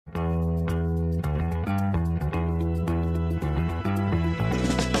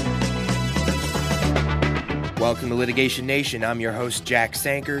Welcome to Litigation Nation. I'm your host, Jack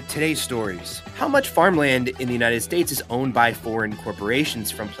Sanker. Today's stories. How much farmland in the United States is owned by foreign corporations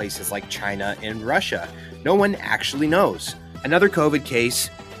from places like China and Russia? No one actually knows. Another COVID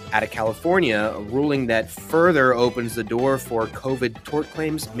case out of California, a ruling that further opens the door for COVID tort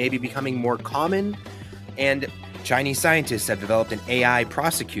claims maybe becoming more common. And Chinese scientists have developed an AI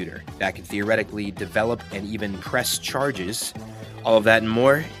prosecutor that can theoretically develop and even press charges. All of that and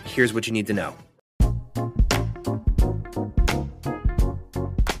more. Here's what you need to know.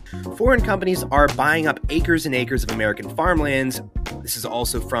 Foreign companies are buying up acres and acres of American farmlands. This is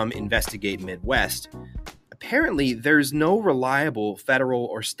also from Investigate Midwest. Apparently, there's no reliable federal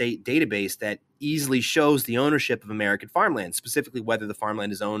or state database that easily shows the ownership of American farmland, specifically whether the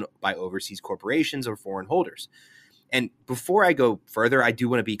farmland is owned by overseas corporations or foreign holders. And before I go further, I do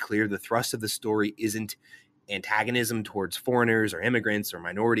want to be clear, the thrust of the story isn't antagonism towards foreigners or immigrants or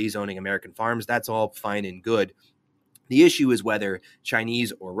minorities owning American farms. That's all fine and good. The issue is whether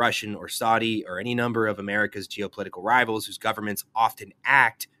Chinese or Russian or Saudi or any number of America's geopolitical rivals whose governments often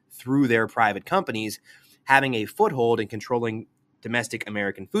act through their private companies having a foothold in controlling domestic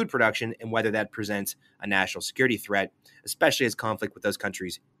American food production and whether that presents a national security threat, especially as conflict with those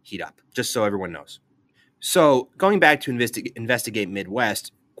countries heat up, just so everyone knows. So going back to Investigate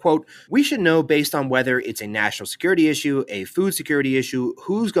Midwest, quote, we should know based on whether it's a national security issue, a food security issue,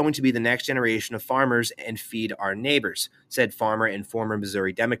 who's going to be the next generation of farmers and feed our neighbors, said farmer and former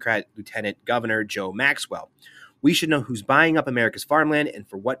Missouri Democrat Lieutenant Governor Joe Maxwell. We should know who's buying up America's farmland and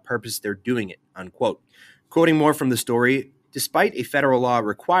for what purpose they're doing it, unquote. Quoting more from the story, despite a federal law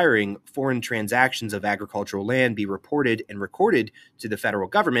requiring foreign transactions of agricultural land be reported and recorded to the federal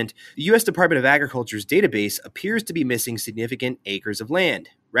government, the U.S. Department of Agriculture's database appears to be missing significant acres of land.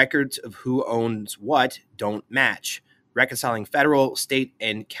 Records of who owns what don't match. Reconciling federal, state,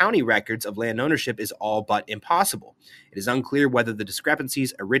 and county records of land ownership is all but impossible. It is unclear whether the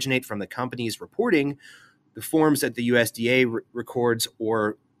discrepancies originate from the companies reporting the forms that the USDA records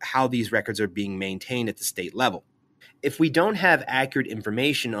or how these records are being maintained at the state level. If we don't have accurate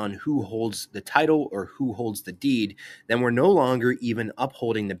information on who holds the title or who holds the deed, then we're no longer even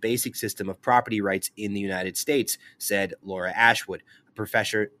upholding the basic system of property rights in the United States, said Laura Ashwood, a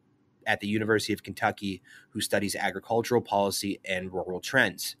professor at the University of Kentucky who studies agricultural policy and rural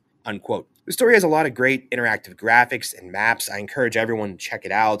trends, unquote. The story has a lot of great interactive graphics and maps. I encourage everyone to check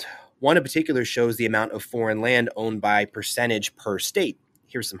it out. One in particular shows the amount of foreign land owned by percentage per state.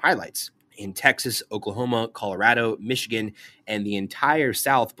 Here's some highlights. In Texas, Oklahoma, Colorado, Michigan, and the entire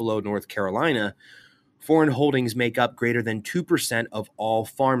South below North Carolina, foreign holdings make up greater than 2% of all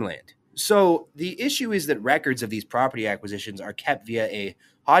farmland. So the issue is that records of these property acquisitions are kept via a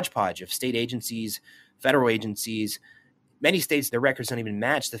hodgepodge of state agencies, federal agencies. Many states, their records don't even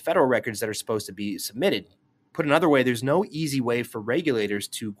match the federal records that are supposed to be submitted. Put another way, there's no easy way for regulators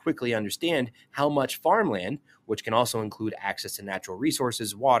to quickly understand how much farmland, which can also include access to natural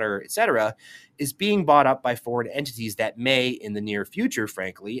resources, water, etc., is being bought up by foreign entities that may, in the near future,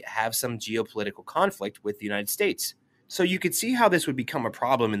 frankly, have some geopolitical conflict with the United States. So you could see how this would become a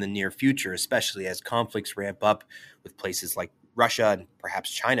problem in the near future, especially as conflicts ramp up with places like Russia and perhaps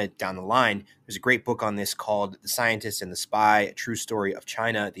China down the line. There's a great book on this called The Scientist and the Spy, A True Story of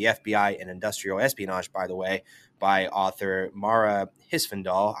China, the FBI, and Industrial Espionage, by the way, by author Mara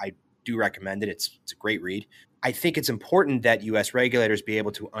Hisfendahl. I do recommend it. It's a great read. I think it's important that U.S. regulators be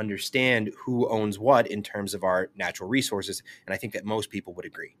able to understand who owns what in terms of our natural resources, and I think that most people would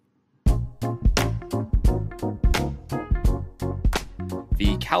agree.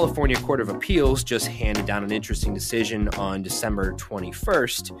 The California Court of Appeals just handed down an interesting decision on December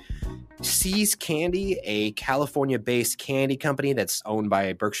 21st. See's Candy, a California-based candy company that's owned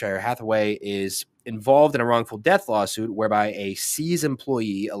by Berkshire Hathaway, is involved in a wrongful death lawsuit whereby a See's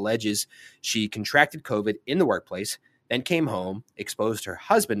employee alleges she contracted COVID in the workplace, then came home, exposed her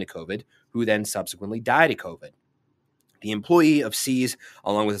husband to COVID, who then subsequently died of COVID. The employee of See's,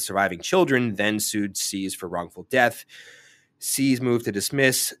 along with the surviving children, then sued See's for wrongful death. See's moved to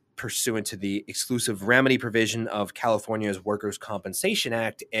dismiss pursuant to the exclusive remedy provision of California's Workers' Compensation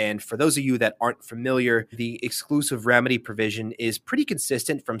Act. And for those of you that aren't familiar, the exclusive remedy provision is pretty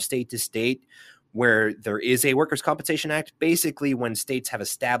consistent from state to state where there is a Workers' Compensation Act. Basically, when states have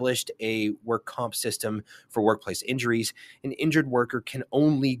established a work comp system for workplace injuries, an injured worker can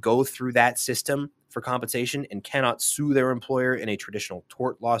only go through that system for compensation and cannot sue their employer in a traditional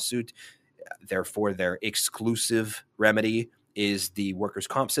tort lawsuit. Therefore, their exclusive remedy is the workers'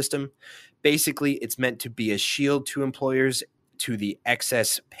 comp system. Basically, it's meant to be a shield to employers to the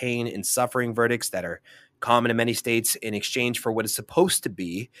excess pain and suffering verdicts that are common in many states in exchange for what is supposed to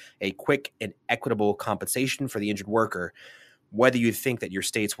be a quick and equitable compensation for the injured worker. Whether you think that your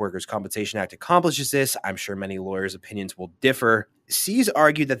state's Workers' Compensation Act accomplishes this, I'm sure many lawyers' opinions will differ. C's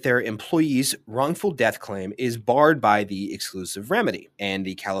argue that their employees' wrongful death claim is barred by the exclusive remedy, and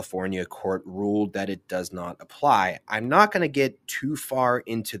the California court ruled that it does not apply. I'm not going to get too far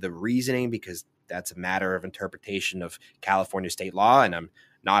into the reasoning because that's a matter of interpretation of California state law, and I'm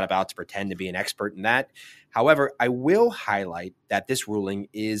not about to pretend to be an expert in that. However, I will highlight that this ruling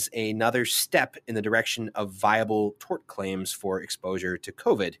is another step in the direction of viable tort claims for exposure to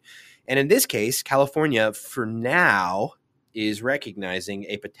COVID. And in this case, California, for now, is recognizing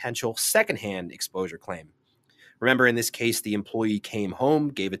a potential secondhand exposure claim. Remember, in this case, the employee came home,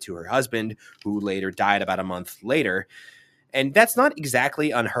 gave it to her husband, who later died about a month later. And that's not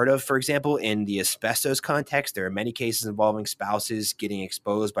exactly unheard of. For example, in the asbestos context, there are many cases involving spouses getting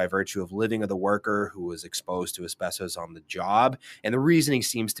exposed by virtue of living with a worker who was exposed to asbestos on the job. And the reasoning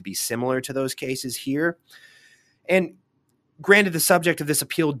seems to be similar to those cases here. And granted, the subject of this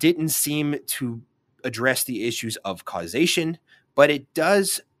appeal didn't seem to address the issues of causation, but it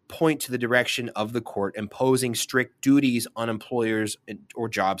does point to the direction of the court imposing strict duties on employers or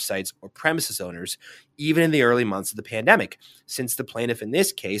job sites or premises owners, even in the early months of the pandemic, since the plaintiff in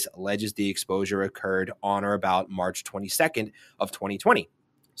this case alleges the exposure occurred on or about March 22nd of 2020.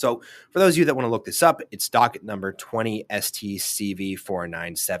 So for those of you that want to look this up, it's docket number 20 STCV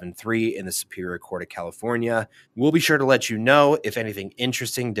 4973 in the Superior Court of California. We'll be sure to let you know if anything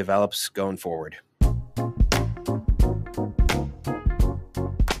interesting develops going forward.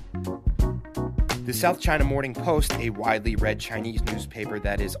 The South China Morning Post, a widely read Chinese newspaper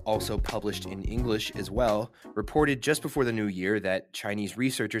that is also published in English as well, reported just before the new year that Chinese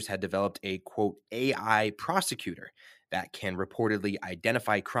researchers had developed a, quote, AI prosecutor that can reportedly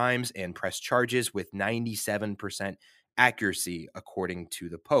identify crimes and press charges with 97% accuracy, according to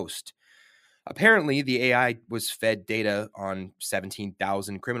the Post. Apparently, the AI was fed data on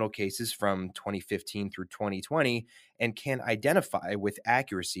 17,000 criminal cases from 2015 through 2020 and can identify with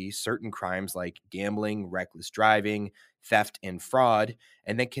accuracy certain crimes like gambling, reckless driving, theft, and fraud,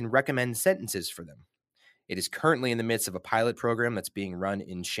 and then can recommend sentences for them. It is currently in the midst of a pilot program that's being run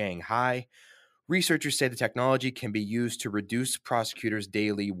in Shanghai. Researchers say the technology can be used to reduce prosecutors'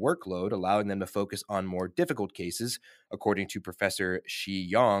 daily workload, allowing them to focus on more difficult cases, according to Professor Shi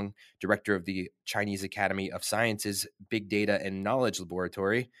Yang, director of the Chinese Academy of Sciences Big Data and Knowledge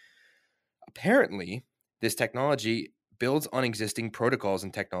Laboratory. Apparently, this technology builds on existing protocols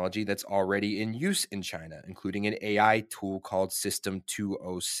and technology that's already in use in China, including an AI tool called System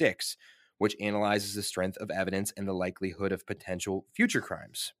 206, which analyzes the strength of evidence and the likelihood of potential future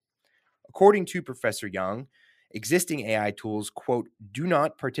crimes. According to Professor Yang, existing AI tools, quote, do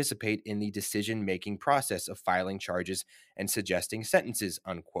not participate in the decision-making process of filing charges and suggesting sentences,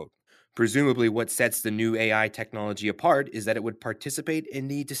 unquote. Presumably, what sets the new AI technology apart is that it would participate in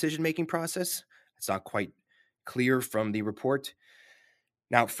the decision-making process. It's not quite clear from the report.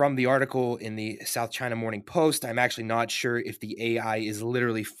 Now, from the article in the South China Morning Post, I'm actually not sure if the AI is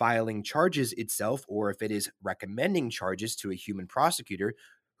literally filing charges itself or if it is recommending charges to a human prosecutor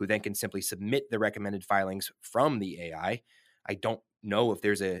who then can simply submit the recommended filings from the AI. I don't know if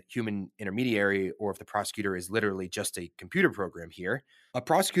there's a human intermediary or if the prosecutor is literally just a computer program here. A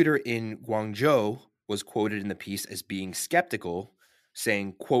prosecutor in Guangzhou was quoted in the piece as being skeptical,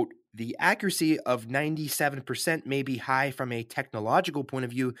 saying, quote, the accuracy of 97% may be high from a technological point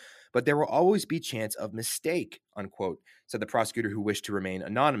of view, but there will always be chance of mistake, unquote, said the prosecutor who wished to remain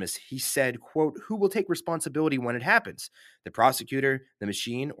anonymous. He said, quote, who will take responsibility when it happens? The prosecutor, the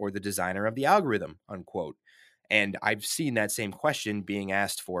machine, or the designer of the algorithm, unquote. And I've seen that same question being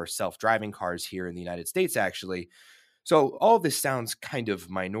asked for self-driving cars here in the United States, actually. So all of this sounds kind of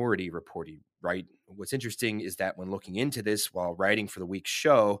minority reporting, right? What's interesting is that when looking into this while writing for the week's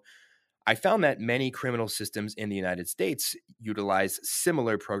show, I found that many criminal systems in the United States utilize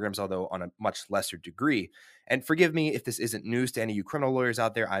similar programs, although on a much lesser degree. And forgive me if this isn't news to any of you criminal lawyers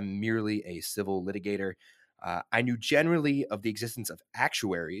out there. I'm merely a civil litigator. I knew generally of the existence of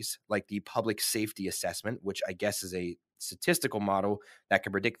actuaries, like the public safety assessment, which I guess is a statistical model that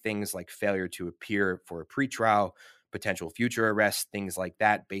can predict things like failure to appear for a pretrial, potential future arrests, things like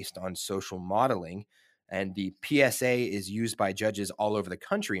that based on social modeling. And the PSA is used by judges all over the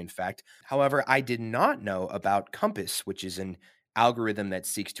country, in fact. However, I did not know about COMPAS, which is an algorithm that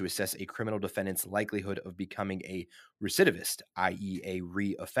seeks to assess a criminal defendant's likelihood of becoming a recidivist, i.e., a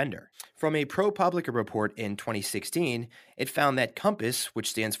reoffender. From a ProPublica report in 2016, it found that COMPAS, which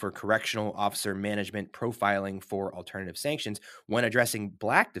stands for Correctional Officer Management Profiling for Alternative Sanctions, when addressing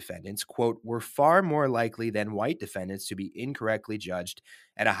Black defendants, quote, were far more likely than white defendants to be incorrectly judged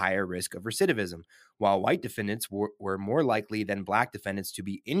at a higher risk of recidivism, while white defendants were more likely than Black defendants to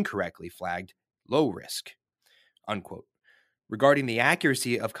be incorrectly flagged low risk, unquote. Regarding the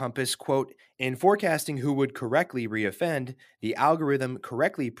accuracy of COMPAS, quote, in forecasting who would correctly reoffend, the algorithm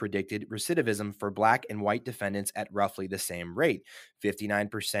correctly predicted recidivism for Black and white defendants at roughly the same rate,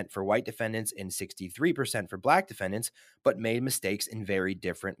 59% for white defendants and 63% for Black defendants, but made mistakes in very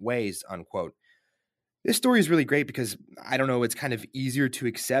different ways, unquote. This story is really great because, I don't know, it's kind of easier to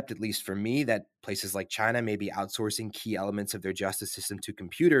accept, at least for me, that places like China may be outsourcing key elements of their justice system to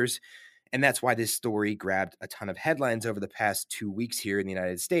computers. And that's why this story grabbed a ton of headlines over the past 2 weeks here in the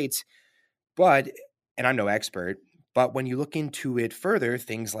United States. But, and I'm no expert, but when you look into it further,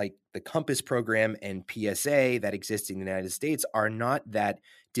 things like the COMPAS program and PSA that exist in the United States are not that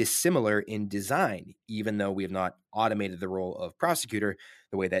dissimilar in design, even though we have not automated the role of prosecutor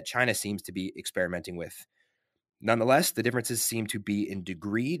the way that China seems to be experimenting with. Nonetheless, the differences seem to be in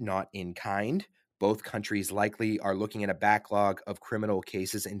degree, not in kind. Both countries likely are looking at a backlog of criminal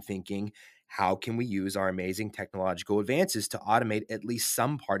cases and thinking, how can we use our amazing technological advances to automate at least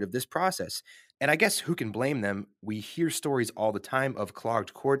some part of this process? And I guess who can blame them? We hear stories all the time of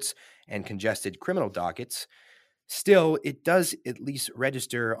clogged courts and congested criminal dockets. Still, it does at least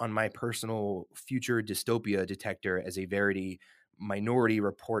register on my personal future dystopia detector as a Verity Minority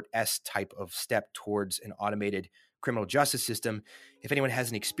Report-esque type of step towards an automated criminal justice system. If anyone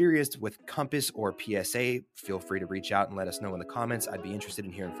has an experience with COMPAS or PSA, feel free to reach out and let us know in the comments. I'd be interested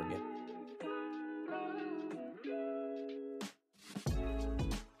in hearing from you.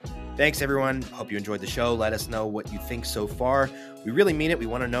 Thanks, everyone. Hope you enjoyed the show. Let us know what you think so far. We really mean it. We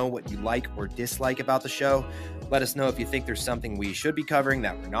want to know what you like or dislike about the show. Let us know if you think there's something we should be covering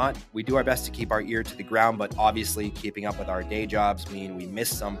that we're not. We do our best to keep our ear to the ground, but obviously keeping up with our day jobs mean we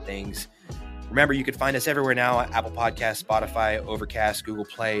miss some things. Remember, you can find us everywhere now: Apple Podcasts, Spotify, Overcast, Google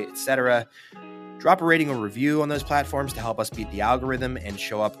Play, etc. Drop a rating or review on those platforms to help us beat the algorithm and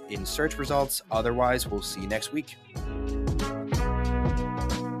show up in search results. Otherwise, we'll see you next week.